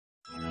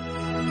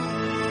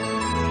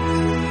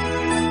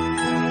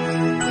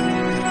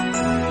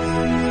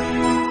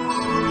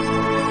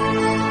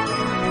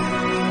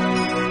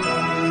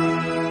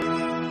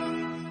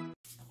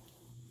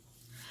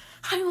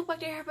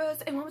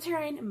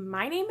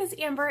my name is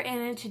Amber,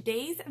 and in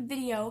today's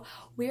video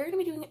we're going to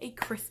be doing a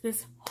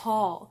Christmas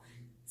haul.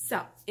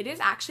 So it is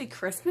actually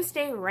Christmas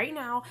Day right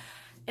now.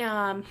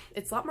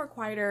 It's a lot more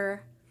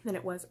quieter than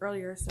it was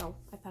earlier, so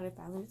I thought I'd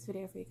film this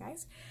video for you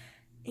guys.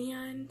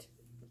 And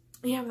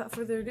yeah, without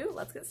further ado,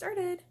 let's get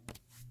started.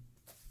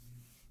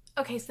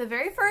 Okay, so the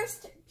very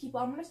first people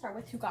I'm going to start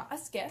with who got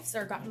us gifts,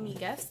 or got me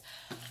gifts,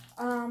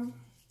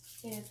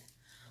 is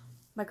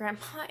my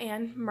grandpa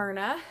and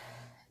Myrna.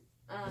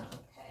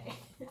 Okay.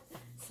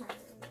 Sorry,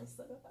 I'm gonna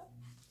slip it up.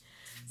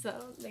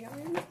 So they got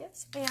me these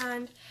gifts,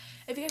 and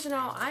if you guys don't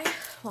know,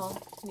 well,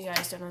 you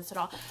guys don't know this at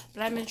all,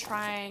 but I've been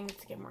trying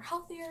to get more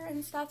healthier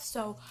and stuff,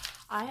 so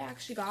I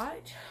actually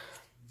got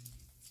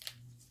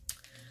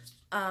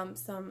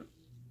some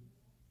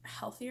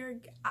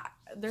healthier,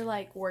 they're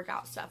like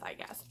workout stuff, I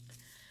guess,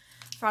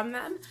 from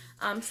them.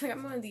 So I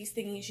got one of these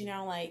thingies, you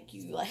know, like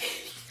you like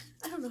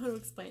I don't know how to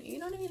explain it, you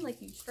know what I mean,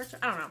 like you stretch,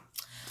 I don't know.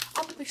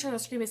 I'll put a picture on the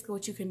screen, basically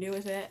what you can do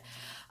with it.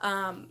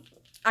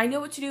 I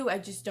know what to do, I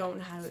just don't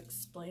know how to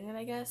explain it,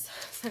 I guess.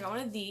 So I got one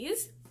of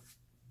these.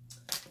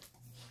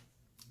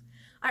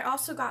 I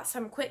also got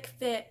some quick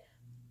fit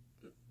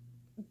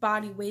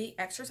body weight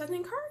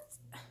exercising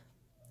cards.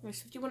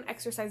 There's 51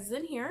 exercises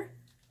in here.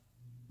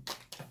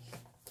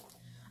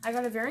 I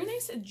got a very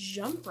nice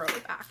jump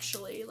rope,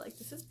 actually. Like,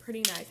 this is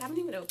pretty nice. I haven't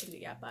even opened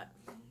it yet, but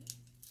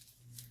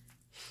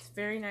it's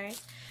very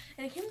nice.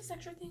 And it came with this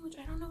extra thing, which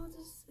I don't know what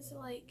this is. Is it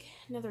like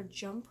another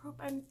jump rope,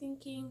 I'm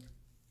thinking?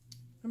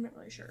 I'm not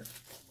really sure.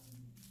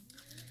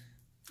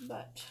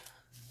 But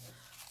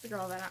figure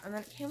all that out. And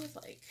then it came with,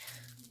 like,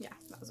 yeah,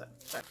 that was it.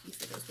 That piece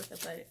that goes with it,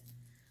 but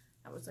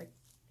that was like,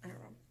 I don't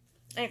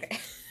know. Okay.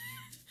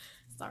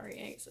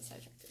 Sorry, I get so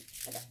sidetracked.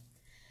 Okay.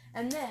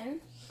 And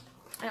then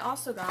I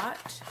also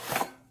got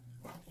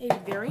a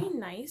very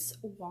nice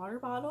water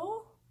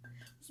bottle.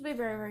 This would be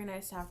very, very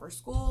nice to have for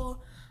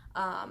school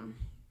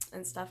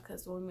and stuff,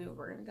 because when we move,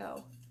 we're going to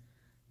go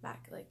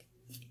back, like,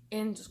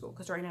 into school,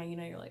 because right now, you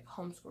know, you're, like,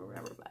 homeschool or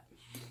whatever, but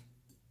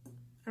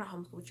you're not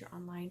homeschool, but you're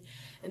online.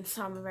 And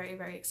so I'm very,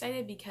 very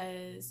excited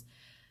because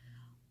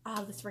I'll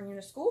have this bringing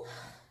to school.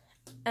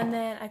 And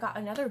then I got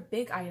another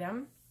big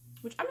item,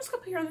 which I'm just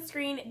going to put here on the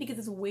screen because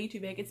it's way too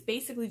big. It's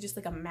basically just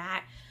like a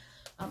mat.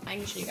 I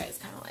can show you guys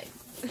kind of like,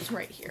 it's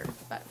right here,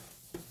 but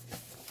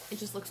it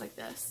just looks like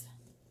this.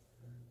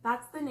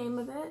 That's the name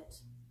of it.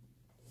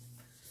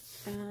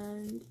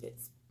 And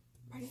it's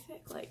pretty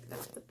thick. Like,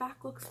 that's what the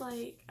back looks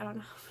like. I don't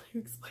know how to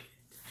explain it.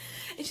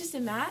 It's just a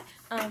mat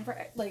for,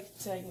 like,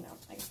 to, you know,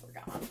 I guess work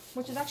out on,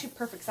 which is actually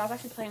perfect. So I was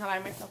actually planning on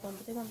buying myself one,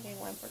 but they weren't getting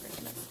one for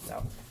Christmas,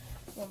 so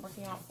I'm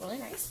working out really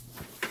nice.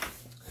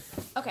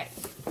 Okay,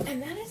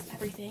 and that is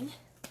everything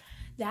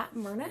that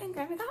Myrna and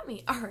Grandma got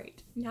me. All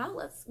right, now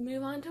let's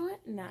move on to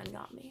it. Nan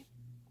got me.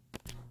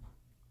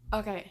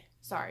 Okay,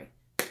 sorry,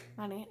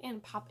 my Nan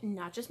and Pop,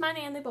 not just my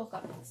Nan, they both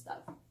got me this stuff.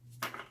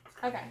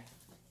 Okay,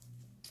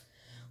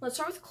 let's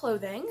start with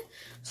clothing.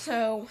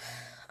 So,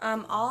 I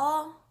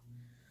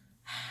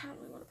don't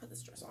really want to put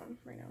this dress on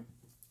right now,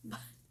 but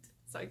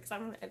sorry, because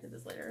I'm going to edit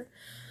this later.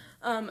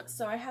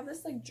 So I have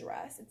this, like,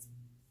 dress. It's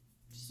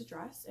just a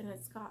dress, and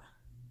it's got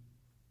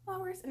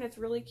flowers, and it's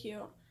really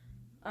cute.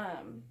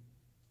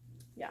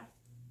 Yeah.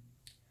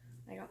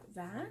 I got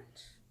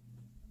that.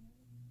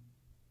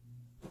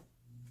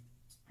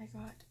 I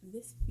got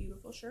this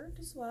beautiful shirt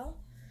as well.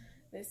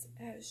 This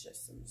has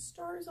just some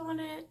stars on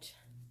it.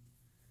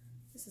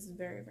 This is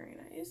very, very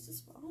nice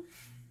as well.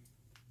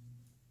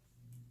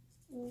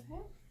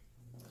 Okay.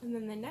 And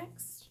then the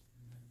next,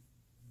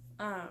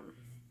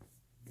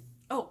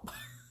 oh,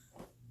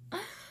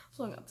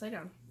 flowing upside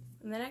down.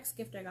 And the next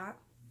gift I got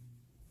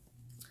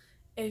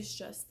is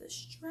just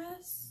this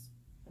dress.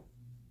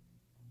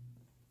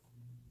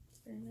 It's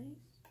very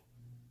nice.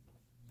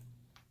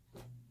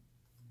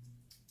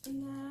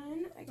 And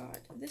then I got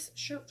this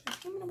shirt, which I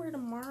think I'm gonna wear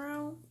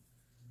tomorrow.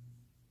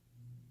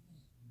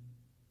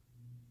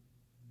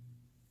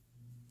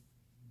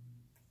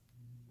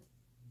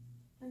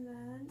 And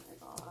then I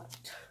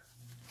got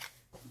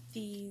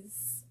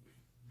these,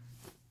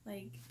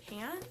 like,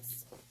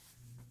 pants.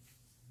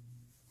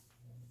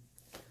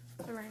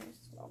 They're very nice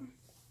as well.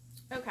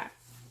 Okay.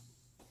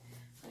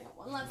 I got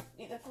one left.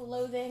 Either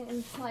clothing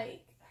and,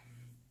 like,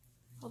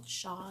 called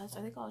Shaw's.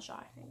 Are they called Shaw,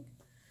 I think?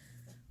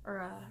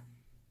 Or,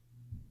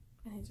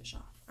 I think it's a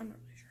Shaw. I'm not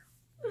really sure.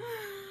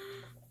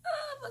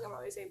 I feel like I'm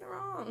always saying it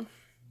wrong.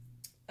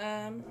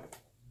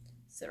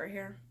 Sit right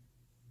here.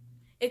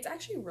 It's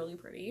actually really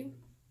pretty.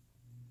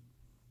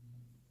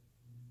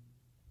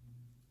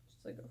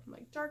 Like, go from,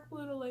 like, dark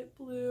blue to light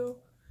blue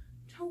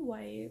to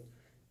white.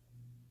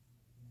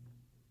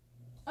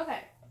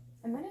 Okay,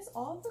 and that is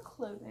all of the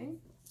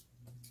clothing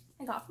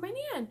I got for my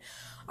Nan.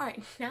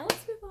 Alright, now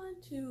let's move on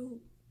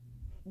to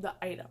the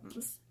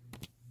items.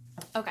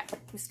 Okay,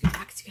 let me scoot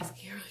back so you guys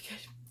can get a really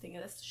good thing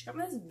of this. She got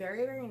me this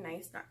very, very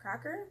nice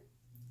nutcracker.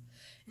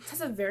 It has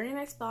a very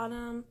nice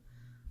bottom,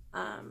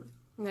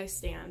 nice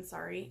stand,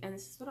 sorry, and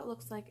this is what it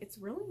looks like. It's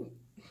really,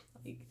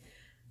 like,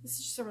 this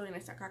is just a really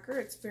nice nutcracker.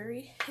 It's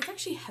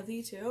actually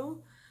heavy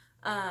too.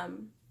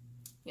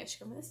 Yeah, she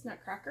got me this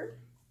nutcracker.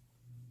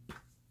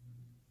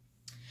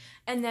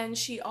 And then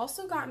she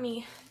also got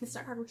me this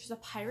nutcracker, which is a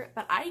pirate,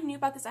 but I knew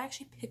about this. I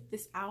actually picked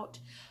this out,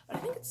 but I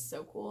think it's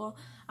so cool.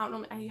 I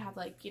don't know, I have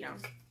like, you know,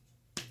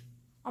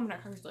 all my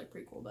nutcrackers are like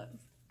pretty cool, but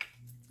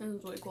this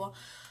is really cool.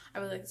 I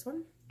really like this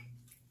one.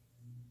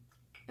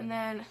 And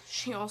then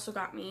she also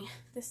got me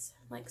this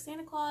like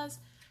Santa Claus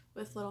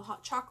with little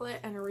hot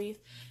chocolate and a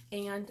wreath,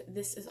 and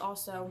this is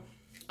also,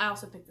 I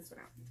also picked this one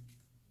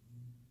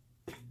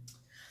out.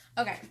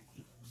 Okay,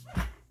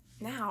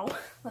 now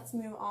let's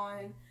move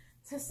on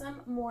to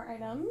some more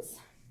items.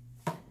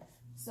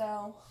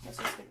 So let's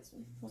just get this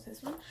one. What's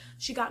this one?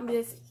 She got me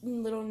this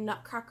little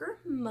nutcracker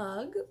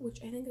mug, which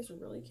I think is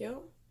really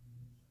cute.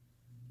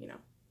 You know,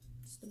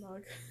 just a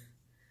mug.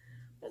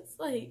 It's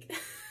like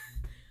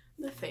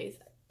the face.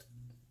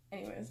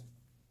 Anyways.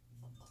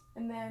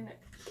 And then,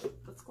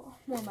 let's go.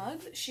 More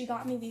mugs. She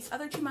got me these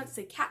other two mugs,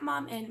 say Cat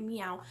Mom and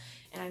Meow.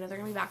 And I know they're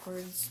gonna be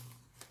backwards,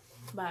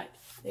 but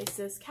they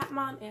says Cat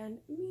Mom and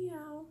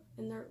Meow,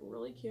 and they're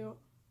really cute.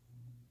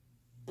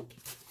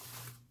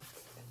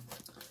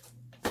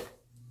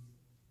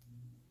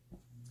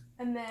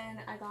 And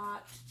then I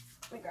got,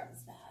 let me grab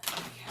this bag.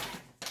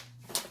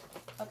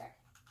 Okay.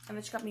 And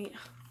then she got me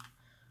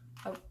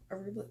a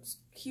Rubik's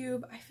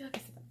Cube. I feel like I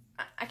said that.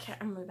 I can't,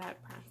 I'm really bad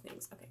at pronouncing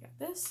things. Okay, got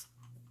this.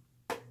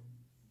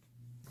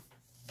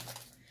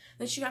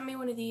 Then she got me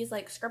one of these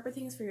like scrubber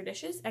things for your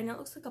dishes. I know it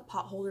looks like a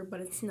pot holder,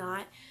 but it's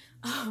not.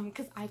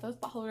 Because I thought it was a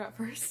pot holder at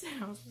first.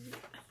 And I was like,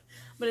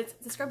 but it's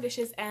to scrub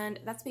dishes, and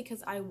that's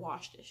because I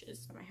wash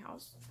dishes in my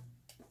house.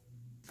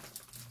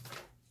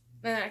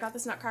 And then I got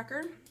this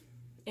nutcracker,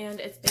 and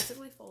it's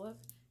basically full of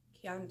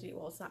candy.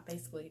 Well, it's not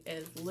basically, it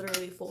is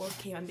literally full of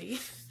candy.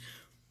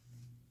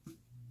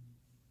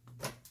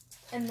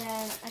 And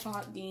then I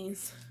got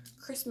these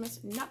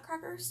Christmas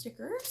nutcracker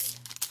stickers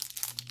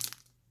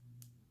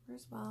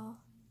as well.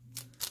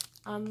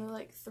 They're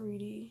like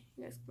 3D.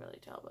 You guys can really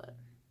tell, but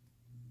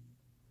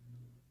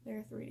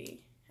they're 3D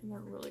and they're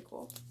really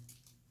cool.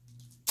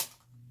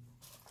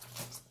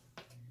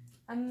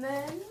 And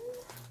then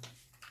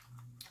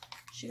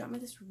she got me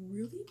this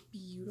really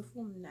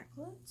beautiful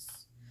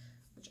necklace,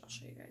 which I'll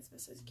show you guys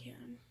best as I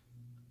can.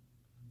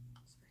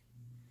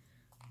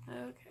 Sorry.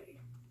 Okay.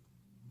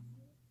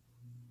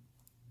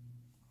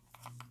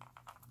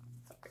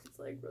 Sorry, it's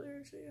like really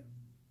hard to show you.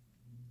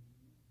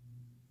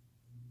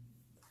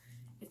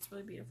 It's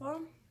really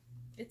beautiful.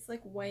 It's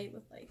like white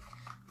with like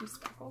some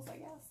sparkles, I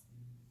guess.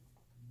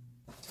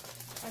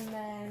 And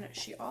then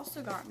she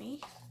also got me,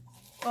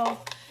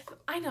 well,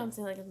 I know I'm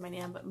saying like it's my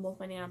nan, but both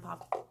my nan and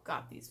pop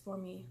got these for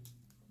me.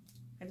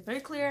 And it's very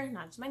clear,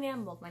 not just my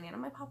nan, both my nan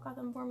and my pop got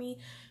them for me.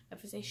 If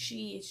I say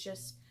she, it's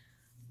just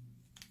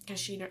because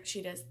she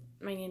does,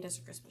 my nan does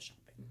her Christmas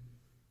shopping.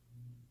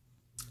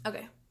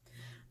 Okay.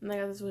 And I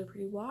got this really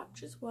pretty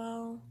watch as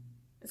well.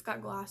 It's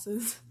got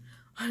glasses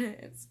on it.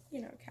 It's,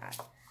 you know, cat.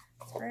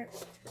 It's great.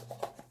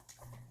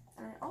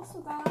 And I also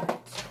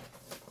got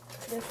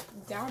this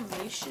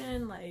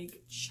Dalmatian,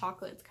 like,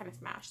 chocolate. It's kind of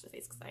smashed the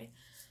face because I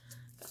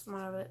got some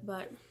out of it,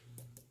 but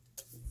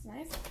it's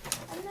nice.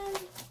 And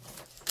then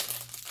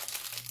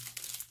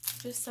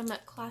just some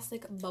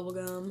classic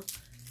bubblegum.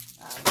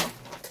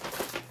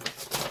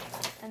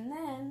 And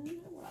then,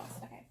 what else?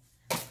 Okay.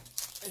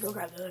 I go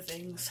grab the other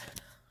things.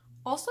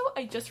 Also,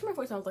 I just heard my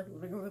voice and I was like,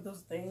 let me go get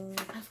those things.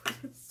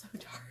 It's so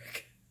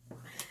dark.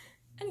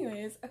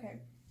 Anyways,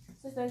 okay.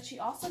 So then she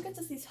also gets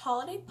us these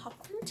holiday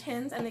popcorn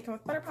tins, and they come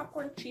with butter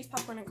popcorn, cheese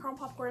popcorn, and caramel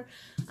popcorn.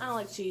 I don't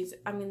like cheese.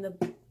 I mean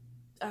the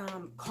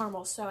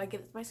caramel, so I give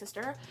it to my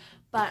sister.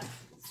 But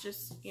it's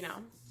just, you know,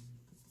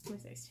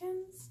 nice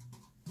tins.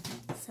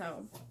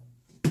 So,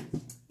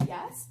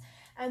 yes.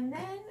 And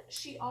then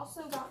she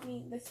also got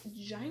me this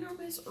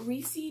ginormous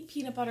Reese's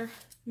peanut butter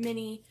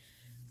mini,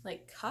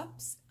 like,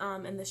 cups,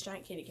 and this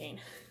giant candy cane.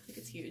 Like,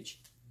 it's huge.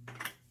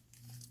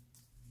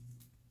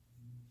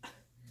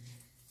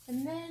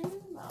 And then,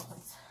 what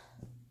else?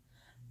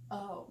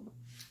 Oh,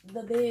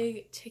 the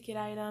big ticket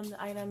item,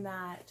 the item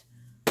that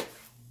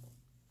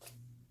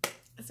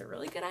is a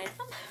really good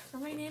item for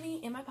my nanny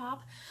and my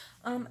pop.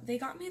 They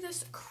got me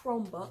this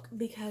Chromebook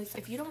because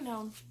if you don't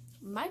know,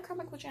 my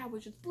Chromebook, which I have,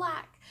 which is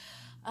black,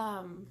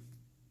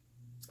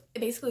 it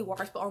basically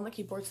works, but on the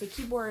keyboard. So the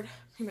keyboard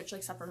pretty much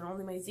like suffered, and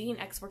only my Z and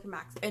X worked,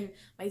 and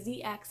my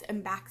ZX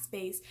and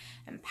backspace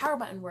and power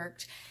button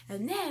worked,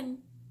 and then,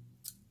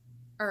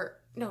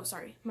 no,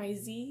 sorry, my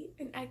Z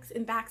and X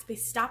and backspace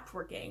stopped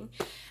working,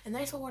 and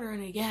then I started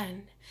ordering it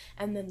again,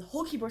 and then the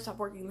whole keyboard stopped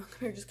working. The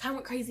computer just kind of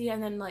went crazy,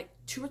 and then like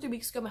 2 or 3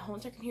 weeks ago, my whole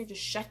entire computer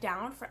just shut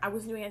down. I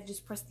wasn't doing it, I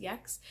just pressed the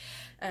X,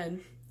 and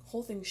the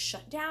whole thing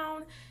shut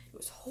down. It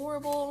was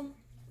horrible,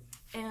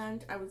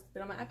 and I was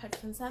been on my iPad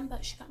since then,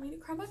 but she got me a new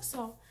Chromebook,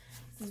 so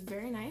this is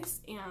very nice,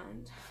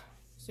 and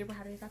super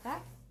happy about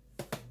that.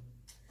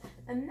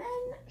 And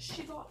then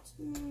she got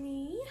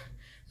me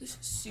this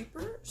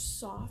super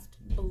soft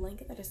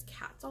blanket that has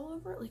cats all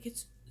over it. Like,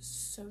 it's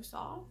so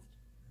soft.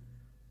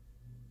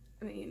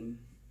 I mean,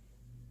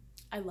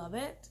 I love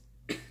it.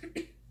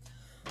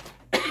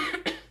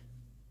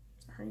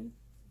 Sorry.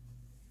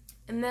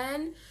 And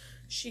then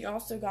she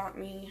also got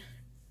me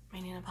My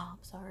Annabelle,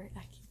 I'm sorry.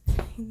 I keep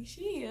saying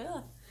she.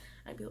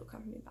 I'd be a little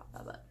confident about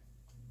that, but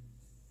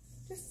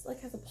just like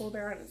has a polar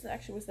bear on it. So it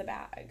actually was the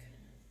bag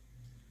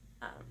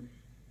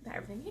that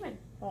everything came in.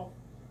 Well,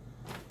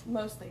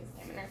 most things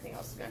came in. Everything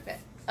else is gonna fit.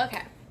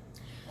 Okay.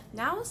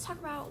 Now let's talk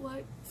about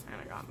what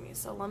Santa got me.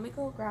 So let me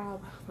go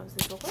grab those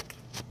things real quick.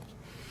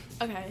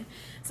 Okay,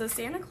 so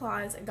Santa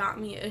Claus got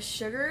me a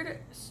sugared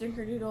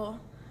snickerdoodle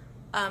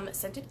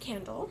scented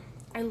candle.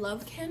 I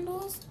love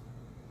candles,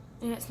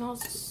 and it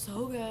smells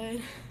so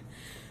good.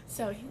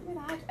 So he got me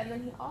that, and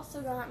then he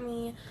also got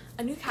me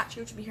a new cat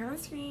tree, which will be here on the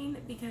screen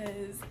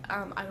because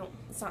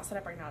it's not set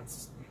up right now.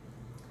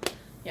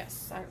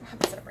 Yes, I don't have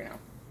it set up right now.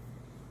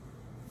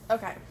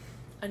 Okay.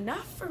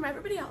 Enough from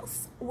everybody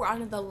else. We're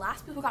on the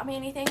last people who got me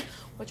anything,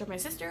 which are my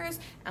sisters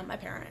and my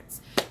parents.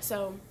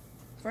 So,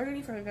 before I go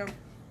any further,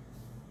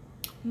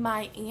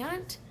 my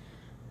aunts,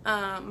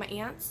 my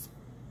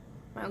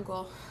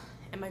uncle,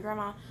 and my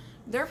grandma,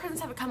 their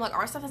presents haven't come. Like,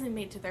 our stuff hasn't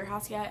made it to their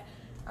house yet,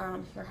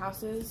 their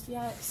houses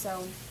yet.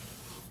 So,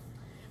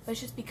 but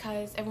it's just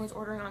because everyone's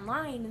ordering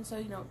online, and so,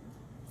 you know,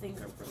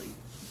 things are really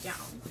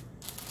down.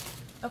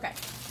 Okay,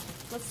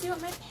 let's see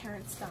what my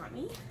parents got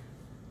me.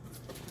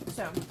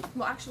 So,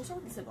 well, actually, we'll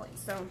start with the siblings.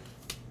 So,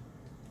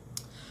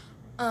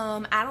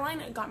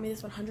 Adeline got me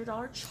this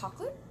 $100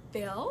 chocolate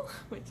bill,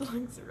 which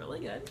looks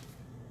really good.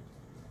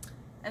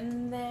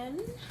 And then,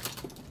 what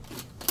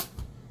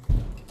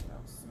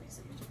else? Let me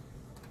see.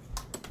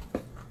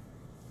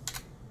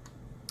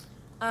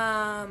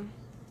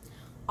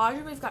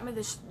 Audrey, we've got me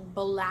this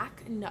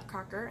black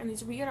nutcracker, and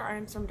these we got our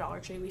items from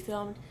Dollar Tree. We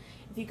filmed.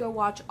 If you go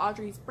watch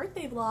Audrey's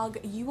birthday vlog,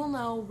 you will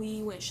know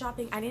we went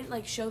shopping. I didn't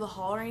like show the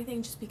haul or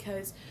anything just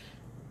because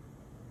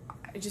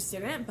I just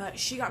didn't, but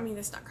she got me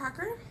this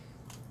nutcracker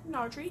from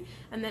Dollar Tree,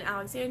 and then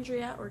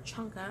Alexandria or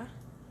Chunka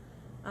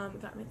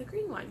got me the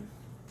green one.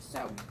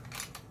 So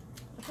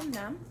from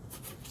them,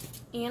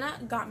 Anna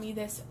got me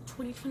this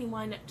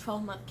 2021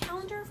 12-month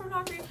calendar from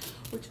Dollar Tree,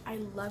 which I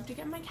love to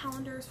get my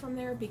calendars from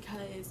there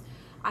because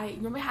I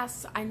normally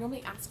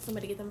ask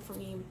somebody to get them for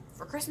me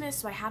for Christmas,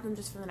 so I have them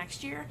just for the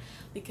next year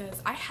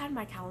because I had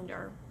my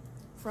calendar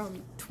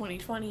from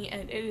 2020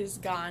 and it is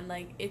gone.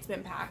 Like, it's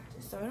been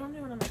packed, so I don't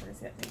know when I'm ever gonna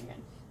see that thing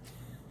again.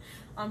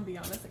 I'll be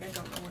honest, like, I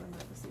don't know when I'm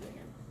ever see it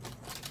again.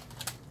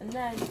 And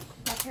then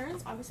my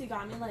parents obviously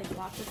got me like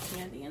lots of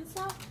candy and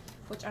stuff,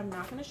 which I'm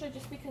not gonna show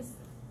just because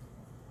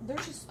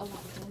there's just a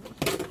lot of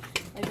candy.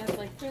 Like, that's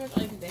like pretty much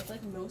all you can do. I feel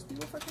like most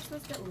people for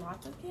Christmas get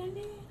lots of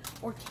candy,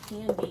 or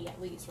candy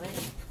at least,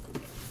 right?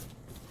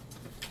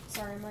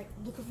 Sorry, I'm like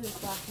looking for this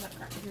black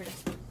nutcracker. Here it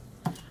is.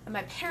 And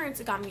my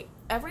parents got me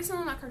every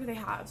single nutcracker they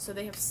have. So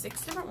they have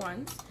 6 different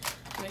ones.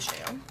 I'm gonna show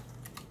you.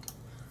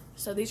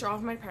 So these are all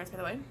from my parents, by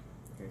the way.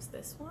 Here's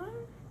this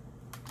one.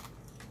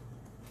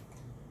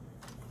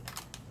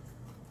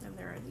 And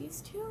there are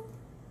these 2.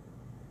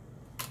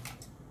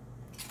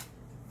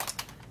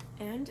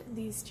 And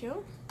these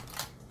 2.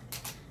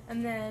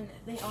 And then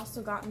they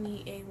also got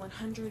me a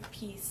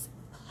 100-piece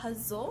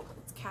puzzle.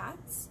 It's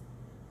cats.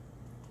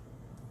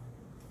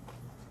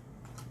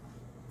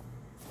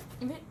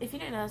 If you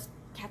didn't know,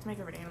 cat's my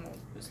favorite animal.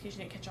 Just in case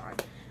you didn't catch on,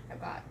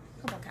 I've got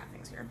a couple of cat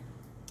things here.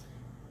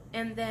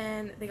 And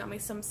then they got me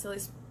some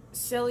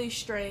silly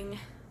string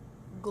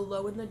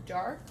glow in the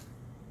dark.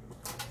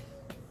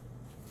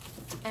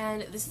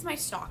 And this is my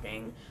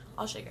stocking.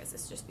 I'll show you guys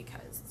this just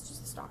because it's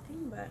just a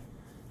stocking, but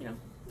you know,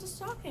 it's a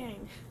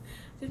stocking.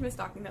 Here's my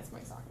stocking. That's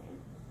my stocking.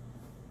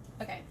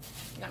 Okay,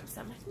 I got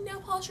some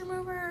nail polish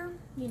remover.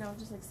 You know,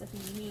 just like stuff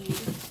you need.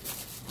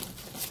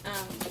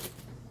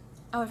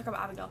 Oh, I forgot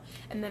about Abigail.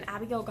 And then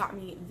Abigail got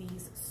me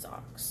these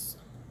socks.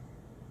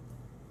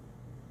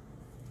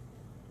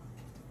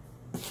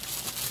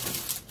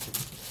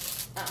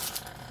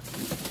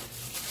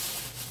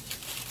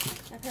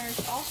 My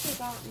parents also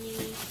got me,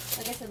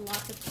 like I said,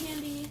 lots of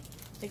candy.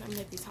 They got me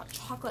like these hot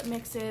chocolate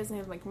mixes, and they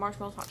have like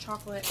marshmallows, hot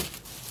chocolate,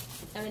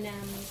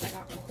 M&Ms. I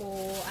got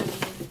coal. I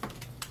mean,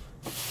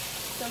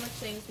 so much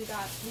things. We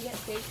get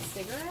fake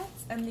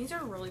cigarettes, and these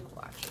are really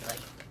cool actually. Like,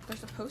 they're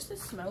supposed to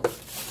smoke.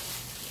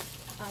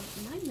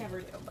 Mine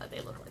never do, but they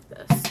look like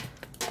this.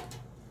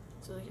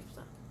 So they just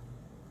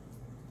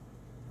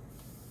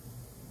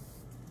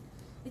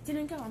it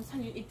didn't go. I'm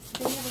telling you, they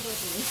never go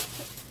through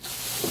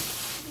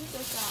me. So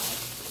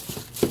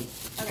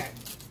sad. Okay,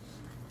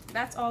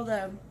 that's all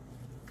the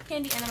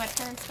candy, and then my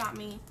parents got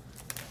me.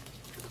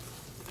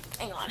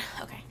 Hang on.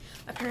 Okay,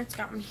 my parents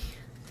got me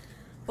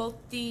both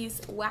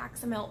these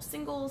wax and melt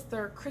singles.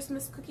 They're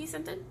Christmas cookie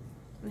scented,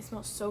 and they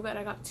smell so good.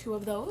 I got 2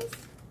 of those.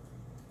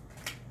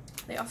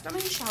 They also got me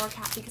a shower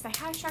cap because I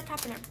had a shower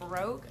cap and it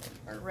broke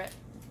or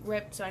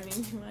ripped, so I need a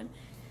new one.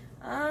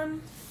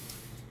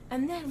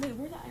 And then wait,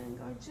 where'd the item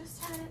go? I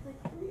just had it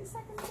like 3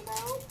 seconds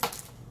ago.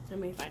 Let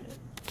me find it.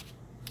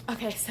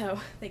 Okay, so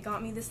they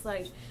got me this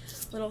like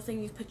little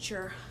thing you put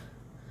your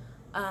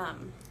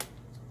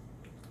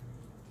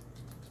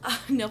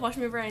nail polish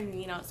remover, and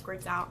you know it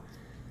squirts out,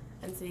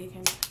 and so you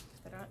can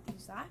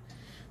use that.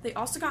 They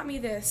also got me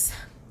this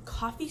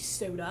coffee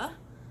soda.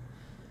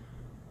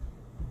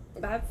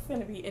 That's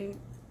gonna be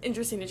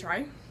interesting to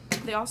try.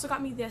 they also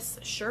got me this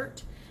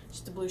shirt,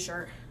 just a blue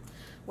shirt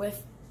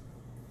with,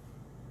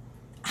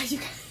 you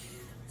guys,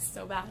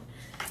 so bad.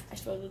 I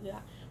should be able to do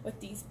that with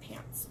these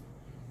pants.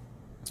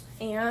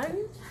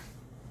 And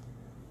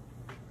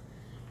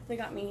they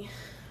got me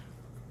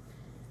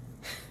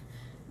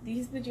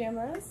these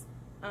pajamas.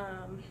 It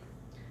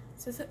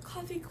says that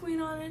Coffee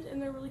Queen on it,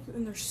 and they're really cute,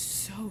 and they're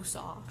so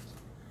soft.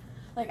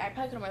 Like, I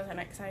probably couldn't wear that at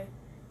night because I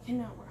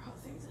cannot wear hot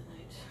things at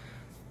night.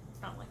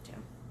 I don't like to.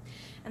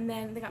 And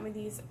then they got me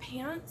these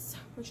pants,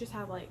 which just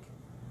have like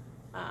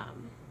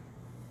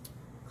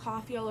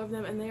coffee all over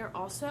them, and they are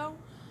also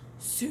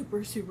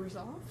super, super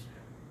soft.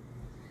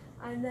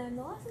 And then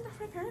the last thing I got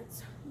for my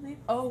parents,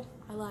 oh,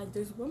 I lied,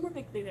 there's one more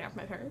big thing I got for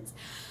my parents.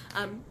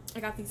 I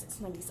got these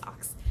Snuggie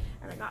socks,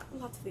 and I got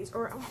lots of these,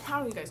 or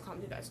how do you guys call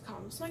them? Do you guys call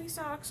them Snuggie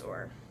socks,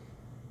 or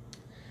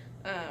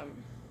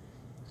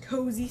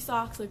cozy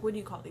socks? Like, what do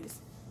you call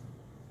these?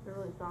 They're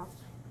really soft.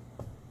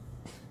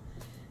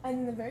 And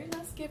then the very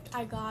last gift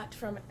I got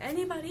from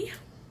anybody,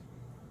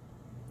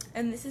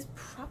 and this is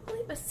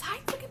probably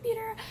besides the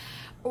computer,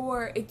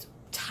 or it's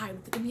tied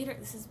with the computer,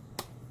 this is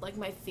like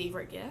my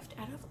favorite gift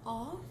out of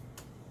all,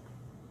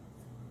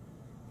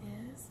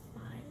 is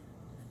my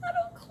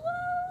little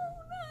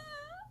clone.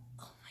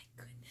 Oh my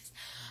goodness,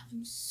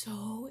 I'm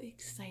so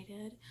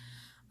excited.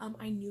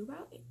 I knew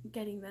about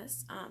getting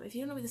this. If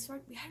you don't know me,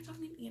 we had a dog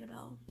named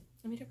Annabelle.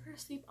 I made her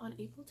sleep on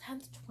April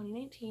 10th,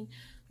 2019.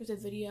 There's a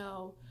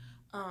video,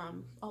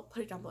 I'll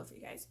put it down below for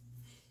you guys.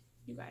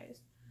 You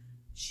guys,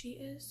 she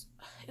is,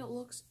 it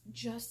looks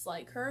just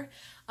like her.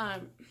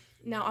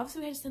 Now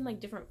obviously we had to send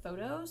like different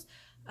photos.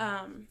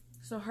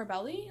 So her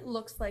belly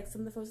looks like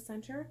some of the photos I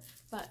sent her,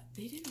 but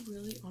they did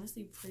really,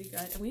 honestly, pretty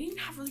good. And we didn't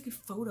even have really good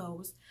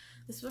photos.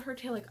 This was her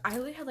tail. Like, I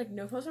really had like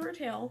no photos of her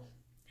tail,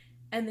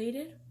 and they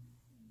did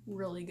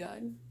really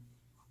good.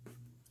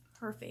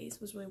 Her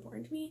face was really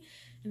important to me,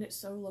 and it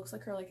so looks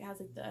like her. Like, it has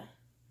like the,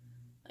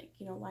 like,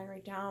 you know, line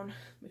right down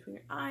between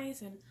your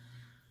eyes, and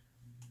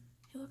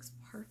it looks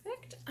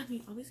perfect. I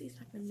mean, obviously it's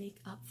not gonna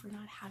make up for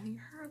not having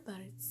her, but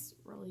it's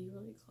really,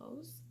 really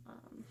close.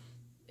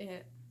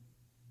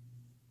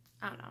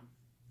 I don't know,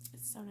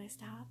 it's so nice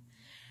to have.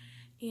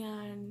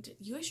 And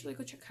you guys should really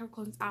go check her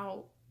clones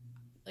out.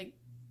 Like,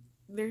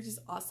 they're just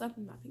awesome.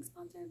 I'm not being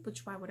sponsored,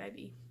 which why would I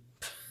be?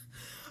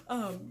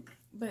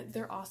 But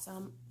they're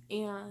awesome,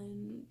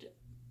 and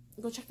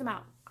go check them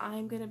out.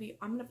 I'm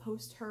gonna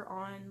post her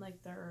on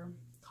like their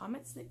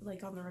comments,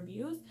 like on the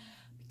reviews,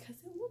 because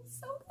it looks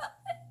so good.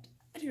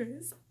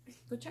 Anyways,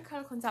 go check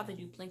her clones out. They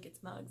do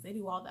blankets, mugs, they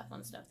do all that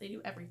fun stuff. They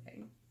do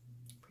everything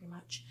pretty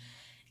much.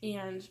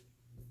 And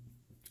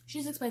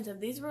she's expensive.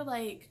 These were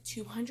like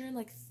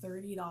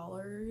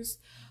 $230,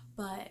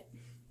 but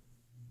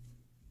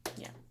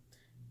yeah,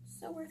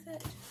 so worth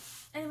it.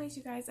 Anyways,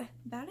 you guys,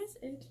 that is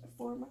it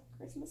for my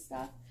Christmas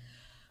stuff.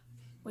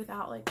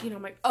 Without, like, you know,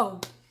 my, oh,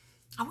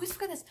 I always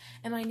forget this.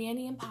 And my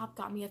nanny and pop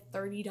got me a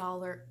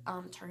 $30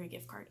 Target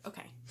gift card.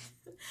 Okay,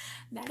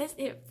 that is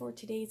it for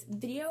today's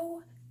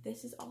video.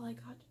 This is all I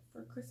got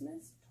for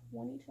Christmas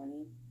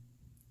 2020.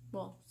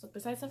 Well, so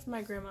besides stuff from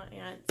my grandma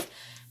and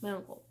my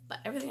uncle, but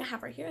everything I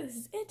have right here, this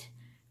is it.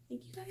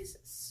 Thank you guys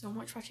so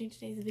much for watching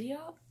today's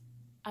video.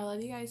 I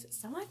love you guys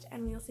so much,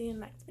 and we'll see you in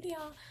the next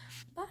video.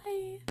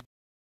 Bye.